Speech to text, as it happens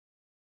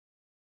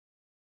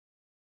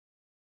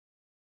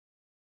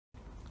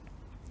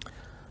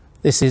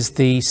This is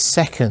the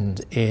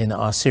second in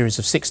our series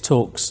of 6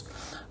 talks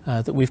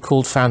that we've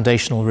called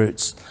Foundational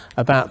Roots,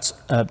 about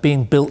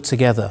being built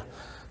together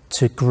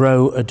to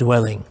grow a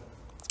dwelling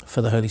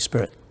for the Holy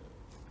Spirit.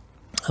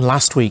 And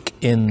last week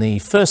in the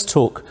first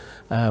talk,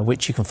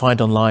 which you can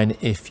find online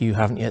if you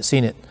haven't yet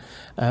seen it,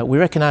 we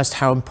recognised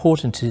how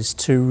important it is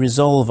to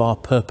resolve our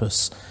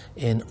purpose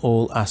in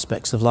all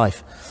aspects of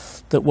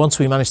life. That once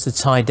we manage to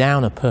tie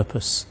down a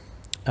purpose,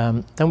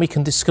 then we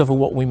can discover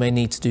what we may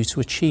need to do to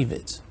achieve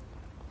it.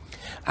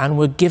 And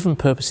we're given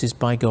purposes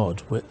by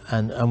God,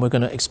 and we're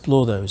going to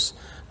explore those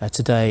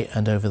today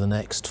and over the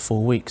next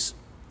 4 weeks.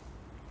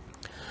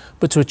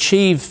 But to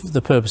achieve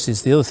the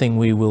purposes, the other thing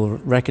we will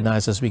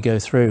recognise as we go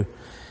through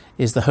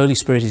is the Holy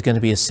Spirit is going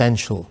to be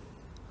essential,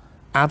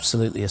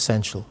 absolutely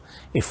essential,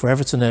 if we're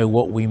ever to know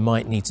what we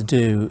might need to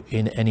do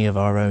in any of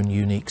our own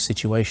unique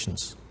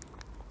situations.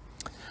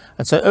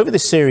 And so over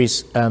this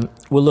series,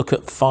 we'll look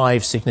at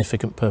 5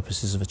 significant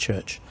purposes of a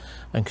church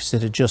and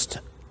consider just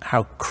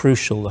how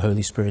crucial the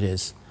Holy Spirit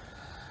is.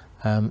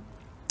 And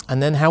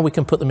then how we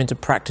can put them into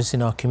practice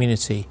in our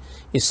community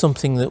is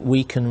something that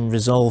we can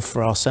resolve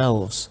for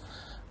ourselves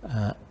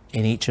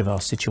in each of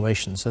our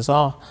situations, as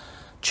our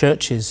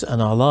churches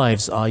and our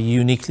lives are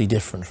uniquely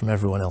different from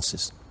everyone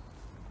else's.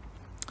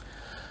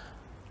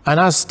 And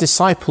as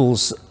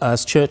disciples,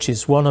 as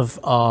churches, one of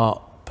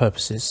our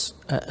purposes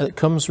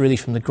comes really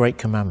from the great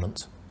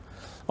commandment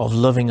of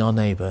loving our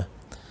neighbour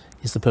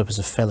is the purpose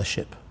of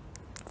fellowship.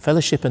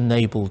 Fellowship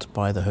enabled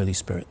by the Holy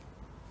Spirit.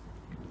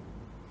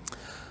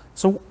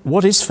 So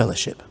what is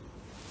fellowship?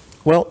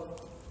 Well,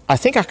 I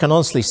think I can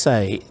honestly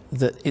say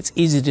that it's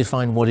easier to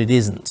define what it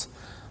isn't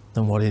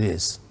than what it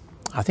is.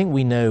 I think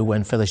we know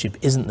when fellowship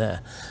isn't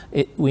there.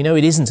 We know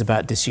it isn't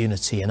about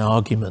disunity and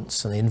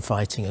arguments and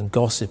infighting and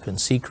gossip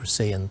and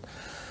secrecy and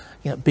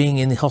being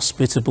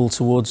inhospitable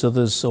towards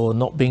others or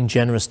not being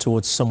generous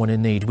towards someone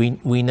in need.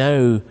 We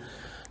know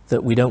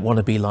that we don't want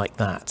to be like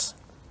that.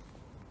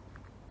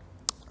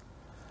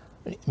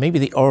 Maybe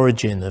the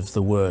origin of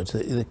the word,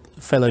 the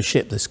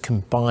fellowship, this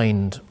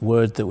combined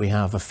word that we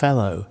have, a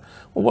fellow.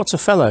 Well, what's a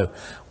fellow?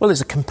 Well,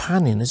 it's a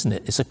companion, isn't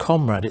it? It's a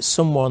comrade. It's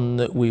someone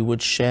that we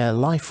would share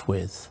life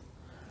with.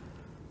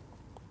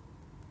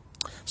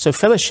 So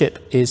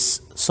fellowship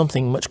is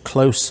something much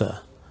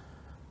closer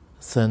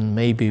than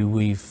maybe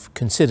we've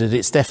considered.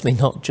 It's definitely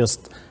not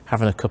just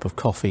having a cup of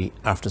coffee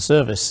after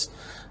service.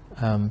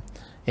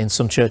 In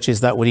some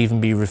churches that would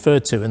even be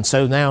referred to. And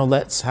so now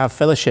let's have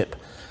fellowship.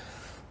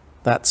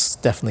 That's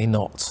definitely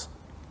not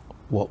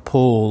what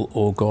Paul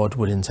or God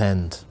would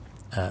intend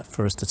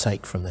for us to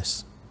take from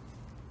this.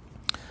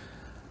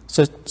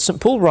 So St.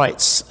 Paul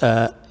writes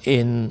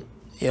in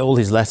all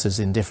his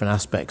letters in different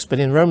aspects, but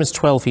in Romans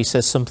 12 he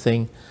says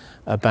something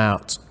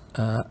about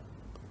the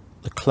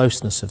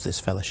closeness of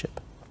this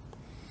fellowship.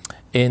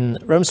 In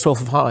Romans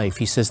 12:5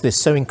 he says this,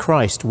 "So in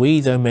Christ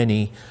we, though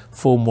many,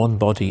 form one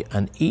body,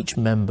 and each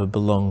member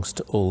belongs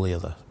to all the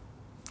other."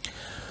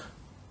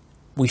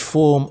 We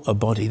form a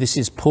body. This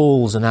is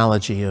Paul's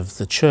analogy of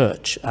the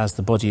church as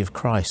the body of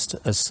Christ.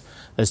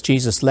 As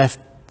Jesus left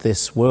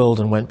this world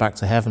and went back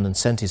to heaven and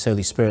sent his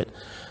Holy Spirit,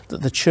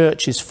 that the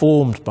church is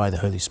formed by the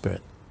Holy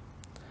Spirit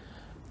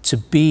to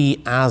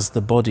be as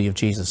the body of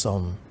Jesus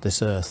on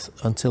this earth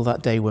until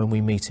that day when we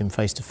meet him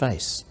face to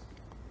face.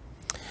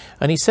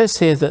 And he says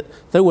here that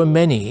though we're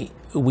many,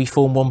 we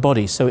form one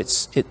body. So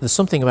there's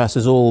something about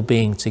us all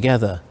being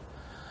together.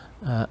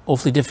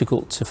 Awfully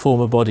difficult to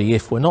form a body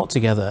if we're not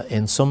together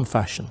in some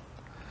fashion.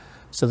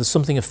 So there's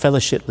something of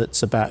fellowship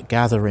that's about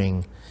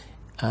gathering,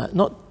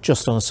 not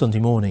just on a Sunday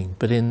morning,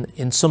 but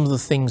in some of the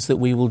things that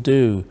we will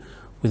do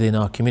within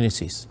our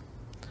communities.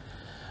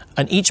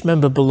 And each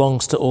member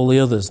belongs to all the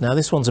others. Now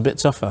this one's a bit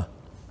tougher.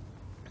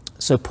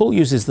 So Paul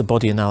uses the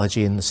body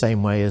analogy in the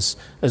same way as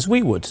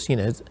we would.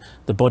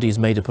 The body is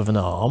made up of an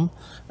arm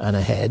and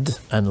a head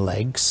and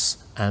legs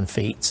and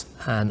feet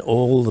and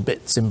all the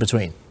bits in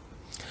between.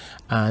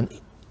 And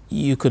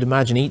you could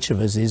imagine each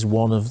of us is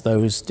one of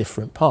those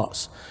different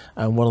parts.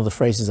 And one of the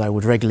phrases I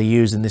would regularly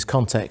use in this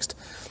context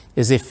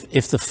is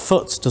if the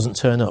foot doesn't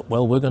turn up,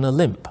 well, we're going to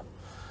limp.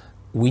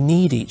 We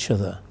need each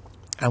other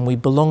and we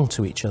belong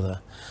to each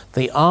other.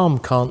 The arm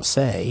can't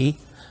say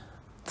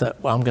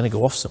that, well, I'm going to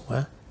go off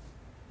somewhere.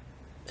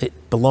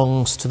 It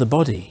belongs to the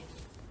body.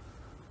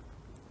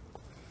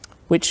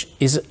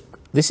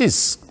 This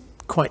is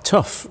quite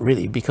tough,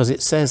 really, because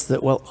it says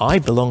that, well, I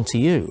belong to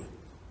you.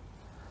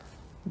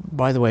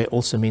 By the way, it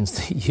also means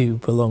that you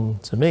belong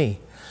to me.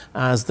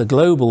 As the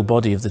global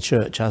body of the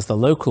church, as the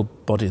local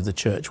body of the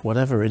church,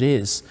 whatever it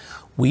is,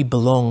 we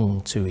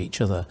belong to each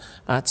other.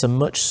 That's a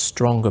much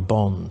stronger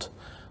bond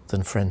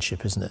than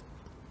friendship, isn't it?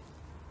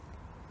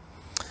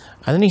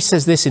 And then he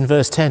says this in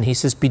verse 10, he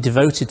says, "Be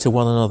devoted to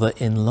one another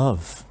in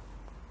love.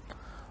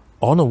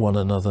 Honour one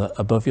another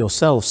above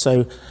yourselves."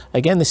 So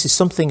again, this is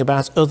something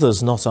about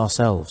others, not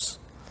ourselves.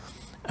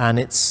 And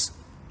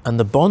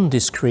the bond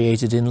is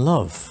created in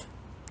love.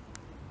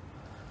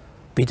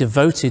 Be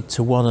devoted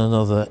to one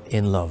another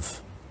in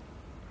love.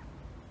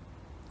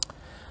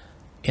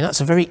 That's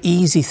a very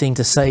easy thing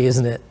to say,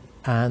 isn't it?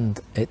 And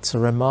it's a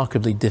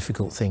remarkably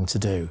difficult thing to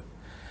do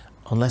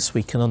unless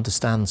we can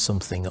understand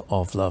something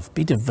of love.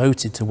 Be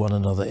devoted to one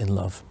another in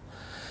love.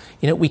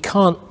 You know, we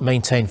can't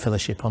maintain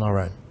fellowship on our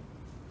own.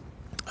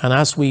 And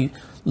as we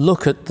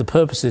look at the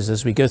purposes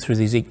as we go through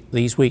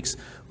these weeks,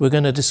 we're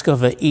going to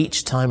discover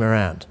each time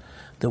around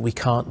that we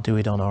can't do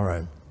it on our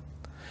own.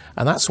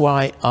 And that's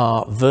why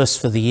our verse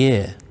for the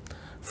year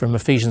from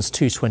Ephesians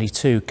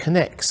 2:22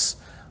 connects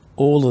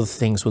all of the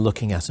things we're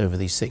looking at over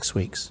these 6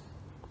 weeks.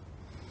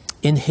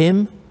 In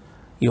him,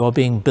 you are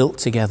being built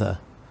together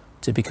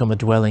to become a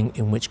dwelling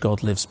in which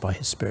God lives by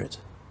his Spirit.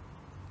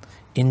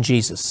 In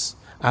Jesus,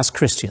 as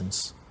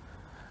Christians,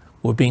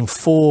 we're being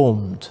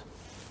formed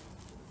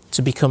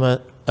to become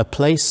a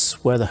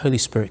place where the Holy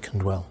Spirit can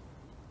dwell.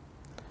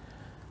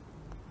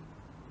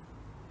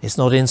 It's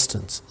not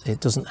instant. It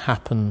doesn't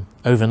happen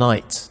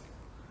overnight.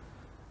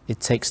 It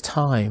takes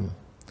time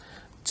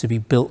to be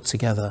built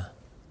together.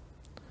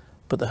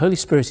 But the Holy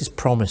Spirit is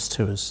promised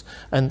to us.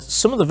 And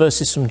some of the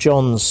verses from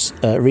John's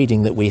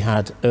reading that we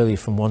had earlier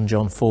from 1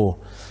 John 4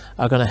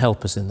 are going to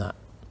help us in that.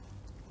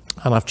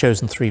 And I've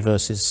chosen 3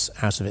 verses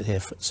out of it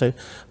here. So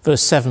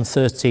verse 7,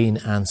 13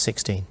 and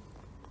 16.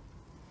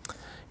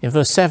 In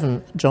verse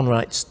 7, John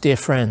writes, "Dear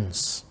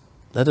friends,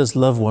 let us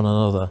love one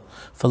another,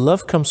 for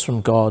love comes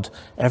from God.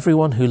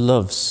 Everyone who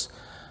loves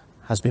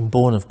has been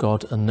born of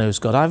God and knows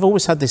God." I've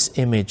always had this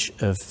image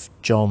of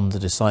John the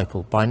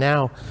disciple. By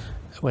now,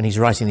 when he's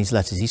writing these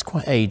letters, he's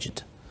quite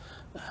aged.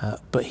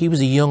 But he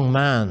was a young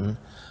man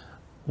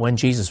when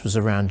Jesus was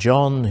around.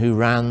 John, who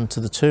ran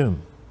to the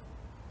tomb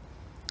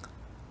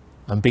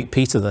and beat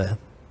Peter there.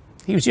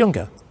 He was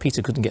younger.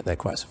 Peter couldn't get there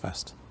quite so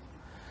fast.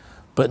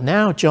 But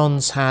now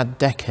John's had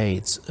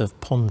decades of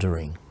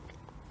pondering.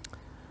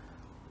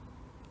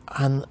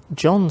 And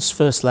John's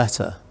first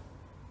letter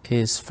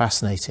is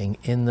fascinating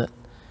in that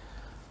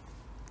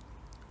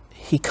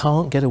he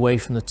can't get away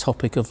from the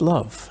topic of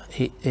love.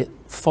 It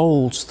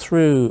folds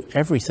through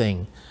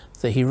everything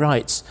that he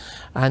writes.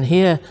 And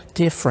here,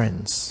 dear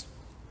friends,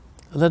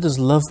 let us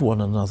love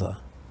one another.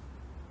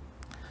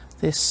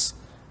 This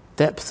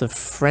depth of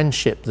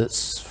friendship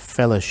that's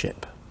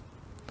fellowship.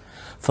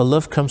 For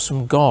love comes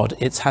from God.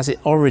 It has its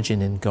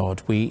origin in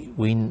God.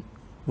 We're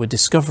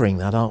discovering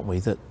that, aren't we?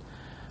 That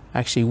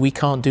actually we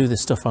can't do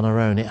this stuff on our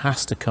own. It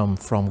has to come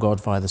from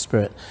God via the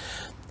Spirit.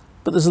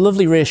 But there's a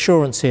lovely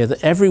reassurance here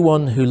that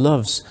everyone who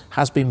loves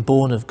has been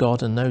born of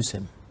God and knows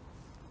him.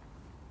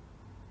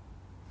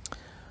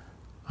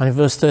 And in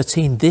verse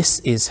 13, this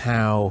is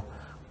how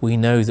we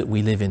know that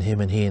we live in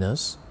him and he in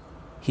us.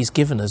 He's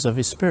given us of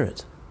his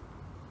Spirit.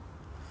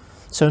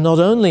 So not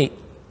only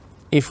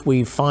if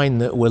we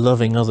find that we're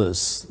loving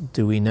others,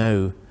 do we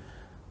know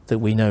that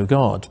we know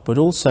God, but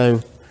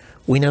also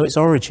we know its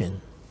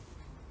origin.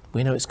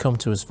 We know it's come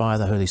to us via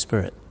the Holy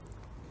Spirit.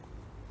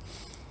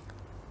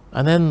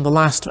 And then the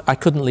last, I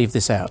couldn't leave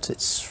this out.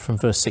 It's from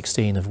verse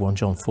 16 of 1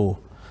 John 4.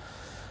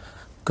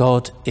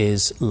 God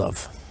is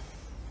love.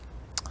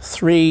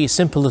 3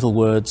 simple little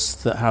words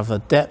that have a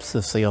depth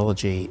of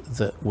theology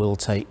that will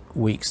take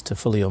weeks to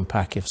fully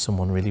unpack if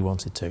someone really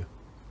wanted to.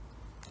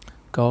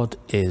 God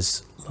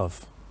is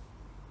love.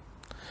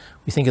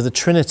 We think of the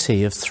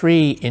Trinity of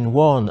 3 in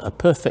 1, a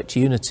perfect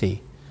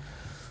unity.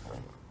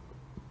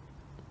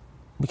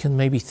 We can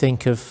maybe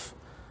think of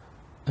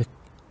a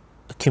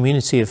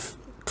community of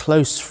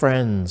close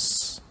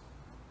friends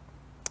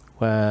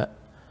where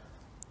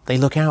they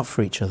look out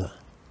for each other.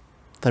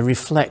 They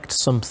reflect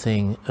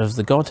something of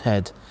the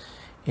Godhead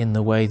in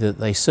the way that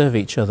they serve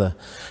each other.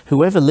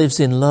 Whoever lives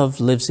in love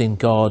lives in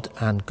God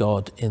and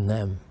God in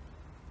them.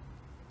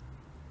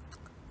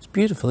 It's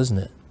beautiful, isn't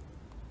it?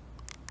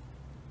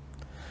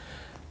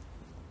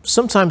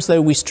 Sometimes,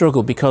 though, we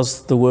struggle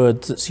because the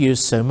word that's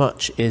used so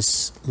much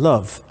is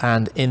love.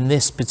 And in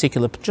this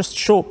particular, just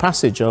short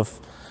passage of,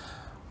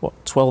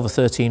 12 or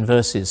 13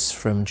 verses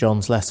from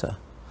John's letter,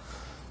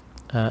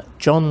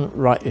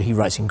 he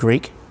writes in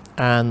Greek,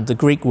 and the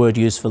Greek word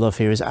used for love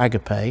here is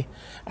agape,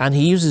 and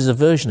he uses a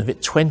version of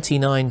it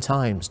 29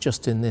 times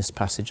just in this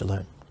passage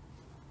alone.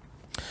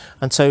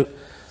 And so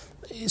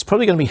it's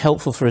probably going to be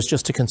helpful for us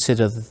just to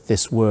consider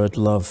this word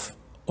love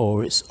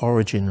or its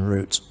origin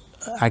root,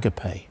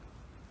 agape.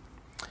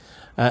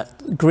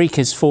 Greek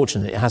is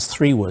fortunate, it has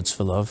 3 words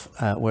for love,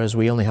 whereas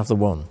we only have the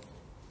 1.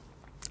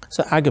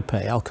 So agape,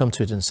 I'll come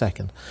to it in a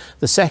second.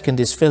 The second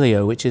is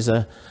phileo, which is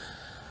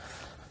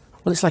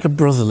it's like a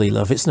brotherly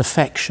love, it's an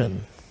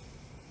affection.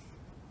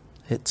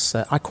 It's,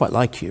 I quite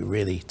like you,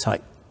 really,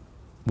 type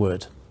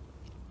word.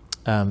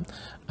 And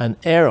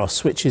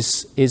eros, which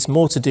is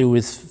more to do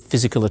with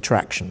physical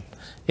attraction.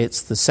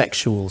 It's the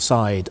sexual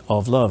side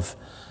of love.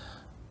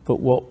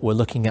 But what we're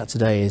looking at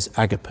today is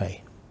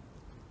agape.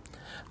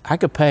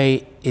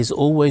 Agape is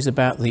always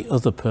about the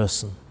other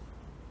person.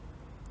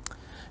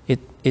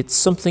 It's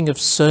something of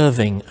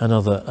serving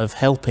another, of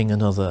helping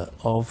another,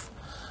 of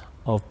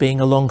being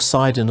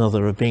alongside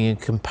another, of being a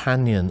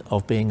companion,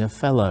 of being a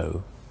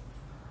fellow.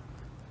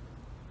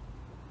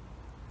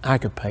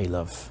 Agape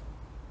love.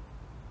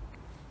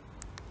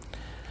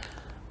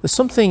 There's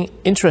something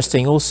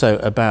interesting also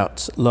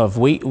about love.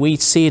 We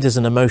see it as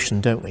an emotion,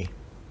 don't we?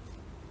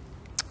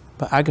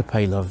 But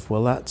agape love,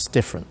 well, that's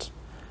different.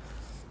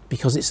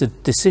 Because it's a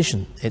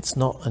decision, it's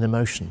not an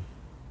emotion.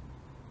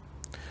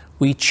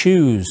 We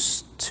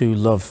choose to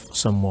love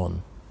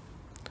someone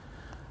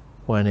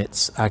when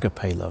it's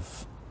agape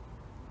love.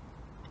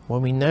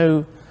 When we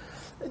know,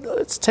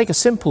 let's take a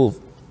simple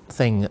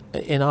thing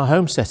in our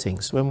home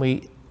settings, when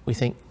we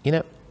think, you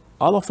know,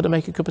 I'll offer to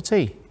make a cup of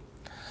tea,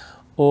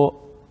 or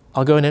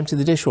I'll go and empty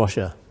the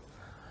dishwasher.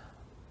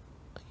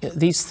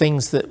 These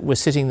things that we're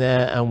sitting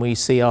there and we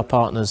see our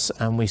partners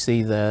and we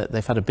see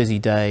they've had a busy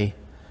day.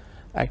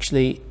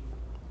 Actually,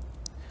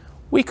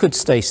 we could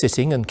stay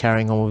sitting and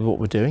carrying on with what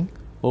we're doing,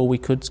 or we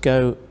could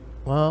go,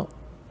 well,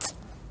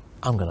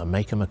 I'm going to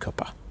make them a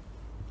cuppa.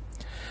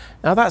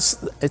 Now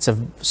it's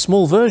a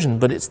small version,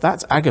 but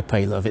that's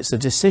agape love. It's a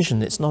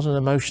decision, it's not an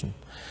emotion.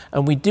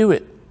 And we do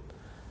it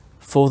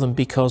for them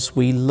because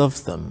we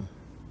love them.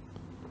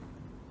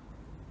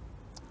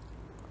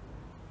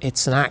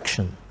 It's an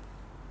action.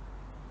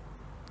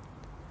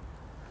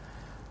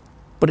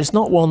 But it's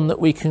not one that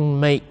we can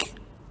make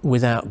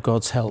without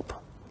God's help.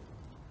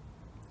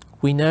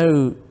 We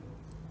know,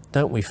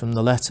 don't we, from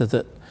the letter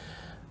that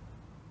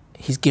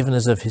He's given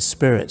us of His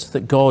Spirit,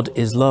 that God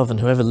is love, and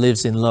whoever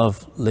lives in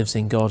love lives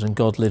in God and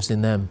God lives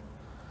in them.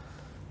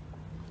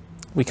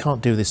 We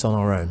can't do this on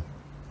our own.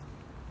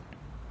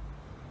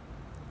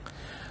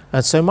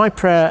 And so my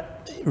prayer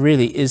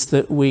really is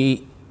that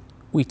we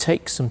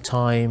take some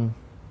time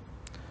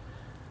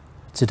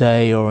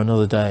today or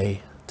another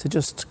day to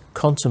just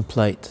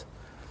contemplate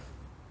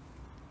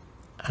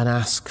and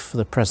ask for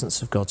the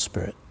presence of God's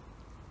Spirit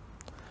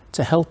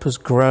to help us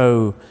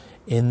grow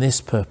in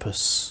this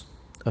purpose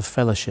of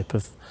fellowship,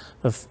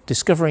 of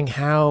discovering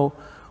how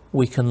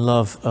we can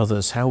love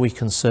others, how we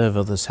can serve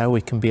others, how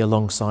we can be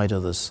alongside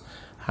others,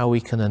 how we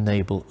can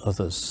enable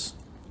others.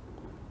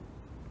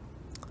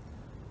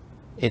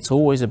 It's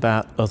always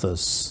about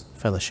others,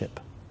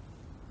 fellowship.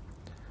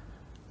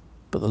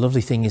 But the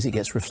lovely thing is it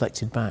gets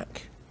reflected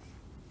back.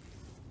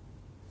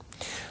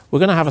 We're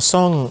going to have a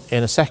song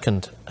in a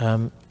second,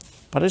 but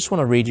I just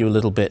want to read you a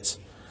little bit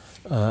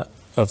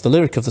of the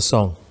lyric of the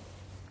song.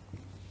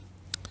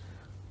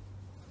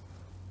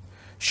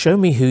 Show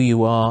me who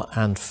you are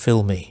and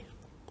fill me.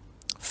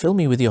 Fill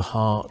me with your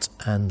heart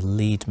and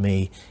lead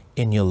me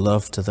in your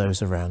love to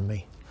those around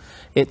me.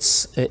 The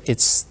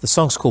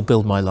song's called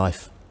Build My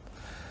Life.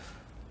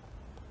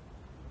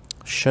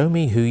 Show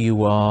me who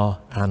you are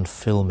and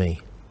fill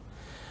me.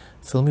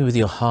 Fill me with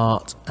your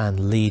heart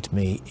and lead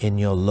me in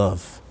your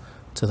love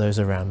to those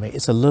around me.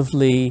 It's a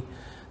lovely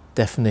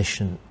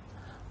definition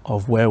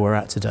of where we're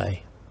at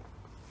today.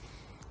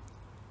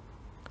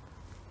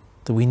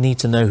 That we need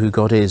to know who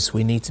God is.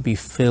 We need to be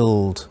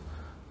filled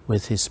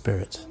with His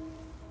Spirit.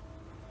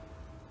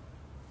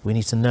 We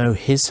need to know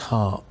His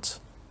heart.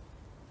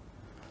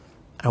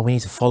 And we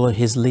need to follow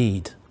His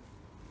lead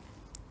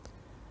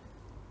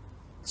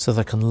so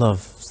that I can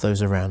love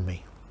those around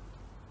me.